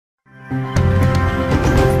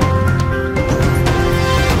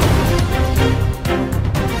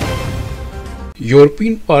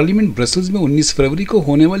European parliament Brussels में 19 फरवरी को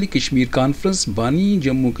होने वाली कश्मीर कॉन्फ्रेंस बानी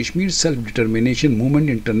Jammu Kashmir self determination movement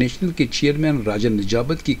international के चेयरमैन राजा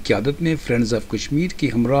नजाबत की क़यादत में फ्रेंड्स ऑफ कश्मीर के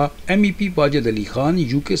हमरा MEP वाजिद अली खान,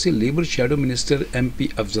 UK से labour shadow minister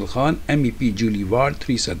MP Afzal Khan, MEP Jully ward,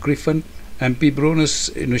 थ्रीसा Griffin, MP ब्रोनस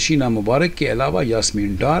नशीना मुबारक के अलावा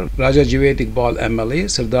यास्मीन डार, राजा जवेद इकबाल MLA,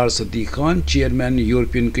 सरदार सद्दीक Khan, chairman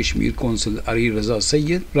European Kashmir council Ali रजा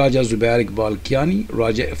सैयद, राजा जुबैर इकबाल कियानी,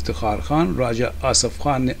 राजा इफ्तिखार खान, राजा आसफ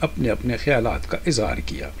खान ने अपने अपने ख्यालात का इजहार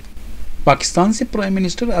किया। पाकिस्तान से प्राइम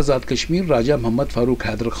मिनिस्टर आज़ाद कश्मीर राजा मोहम्मद फारूक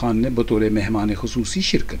हैदर खान ने बतौर मेहमान खुसूसी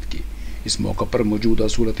शिरकत की। इस मौका पर मौजूदा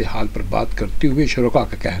सूरत हाल पर बात करते हुए शुरका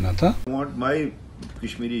का कहना था,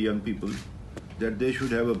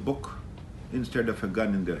 instead of a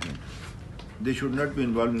gun in their hand. They should not be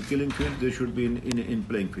involved in killing fields, they should be in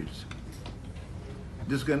playing fields.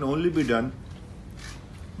 This can only be done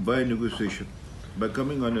by negotiation, by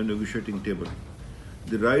coming on a negotiating table.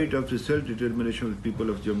 The right of the self-determination of the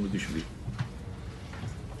people of Jammu Kashmir.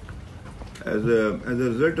 As a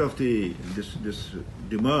result of this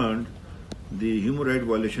demand, the human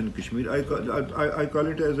rights violation in Kashmir, I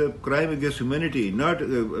call it as a crime against humanity, not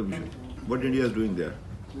what India is doing there.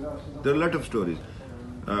 There are a lot of stories.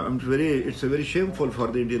 It's a very shameful for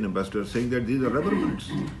the Indian ambassador saying that these are rubber bullets.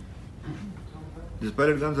 These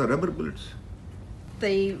pellet guns are rubber bullets.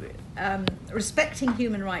 The respecting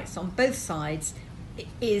human rights on both sides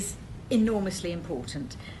is enormously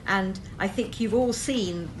important, and I think you've all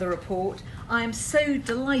seen the report. I am so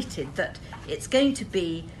delighted that it's going to be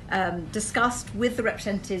discussed with the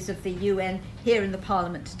representatives of the UN here in the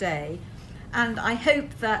Parliament today, and I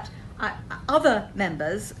hope that other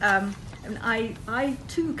members, I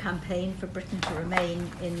too campaign for Britain to remain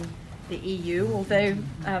in the EU, although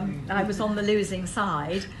I was on the losing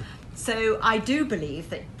side. So I do believe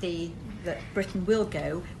that Britain will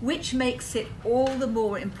go, which makes it all the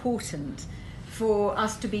more important for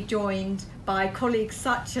us to be joined by colleagues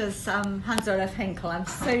such as Hans-Olaf Henkel. I'm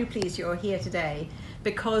so pleased you're here today,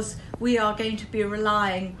 because we are going to be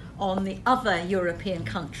relying on the other European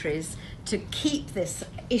countries to keep this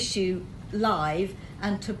issue live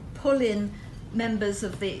and to pull in members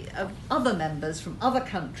of other members from other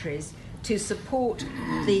countries to support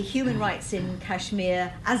the human rights in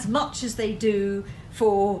Kashmir as much as they do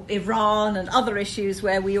for Iran and other issues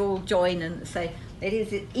where we all join and say it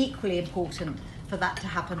is equally important for that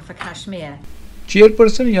to happen for Kashmir.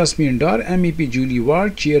 Chairperson Yasmin Dar, MEP Jully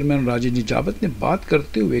ward, chairman राजा नजाबत ने बात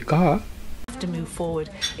करते हुए कहा, to move forward.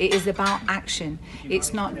 It is about action. It's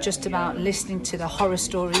not just about listening to the horror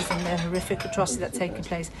stories and the horrific atrocities that are taking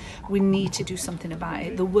place. We need to do something about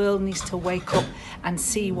it. The world needs to wake up and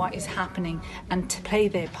see what is happening and to play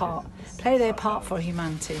their part for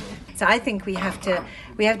humanity. So I think we have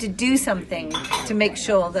to do something to make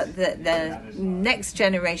sure that the next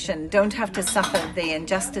generation don't have to suffer the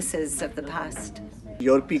injustices of the past.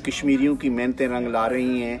 यूरोपीय कश्मीरियों की मेहनतें रंग ला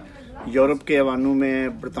रही हैं। Europe के ऐवानों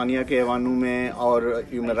में, बरतानिया के ऐवानों में और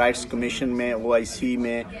ह्यूमन राइट्स कमीशन में, OIC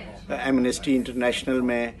में, एमनेस्टी इंटरनेशनल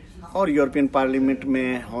में और यूरोपियन पार्लियामेंट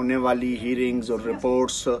में होने वाली हीयरिंग्स और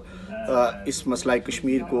रिपोर्ट्स इस मसला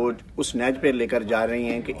कश्मीर को उस नहज पर लेकर जा रही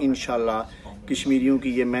हैं कि इंशाल्लाह कश्मीरियों की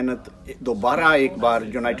ये मेहनत दोबारा एक बार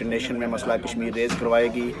यूनाइटेड नेशन में मसला कश्मीर रेज़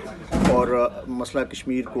करवाएगी और मसला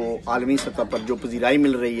कश्मीर को आलमी सतह पर जो पजीराई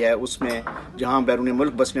मिल रही है उसमें जहां बैरून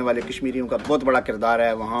मुल्क बसने वाले कश्मीरियों का बहुत बड़ा किरदार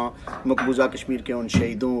है, वहां मकबूजा कश्मीर के उन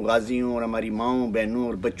शहीदों, गाजियों और हमारी माओं, बहनों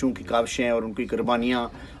और बच्चों की काविशें और उनकी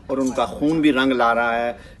कुर्बानियाँ और उनका खून भी रंग ला रहा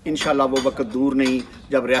है। इंशाल्लाह वो वक्त दूर नहीं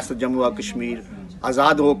जब रियासत जम्मू व कश्मीर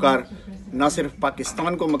आज़ाद होकर न सिर्फ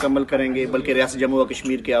पाकिस्तान को मुकम्मल करेंगे बल्कि रियासत जम्मू व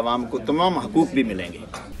कश्मीर के अवाम को तमाम हकूक़ भी मिलेंगे।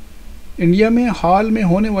 इंडिया में हाल में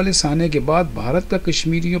होने वाले साने के बाद भारत का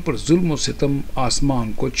कश्मीरियों पर जुल्म और सितम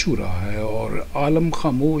आसमान को छू रहा है और आलम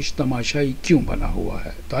खामोश तमाशाई क्यों बना हुआ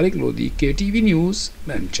है। Tariq Lodhi, KTV news,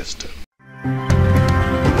 Manchester.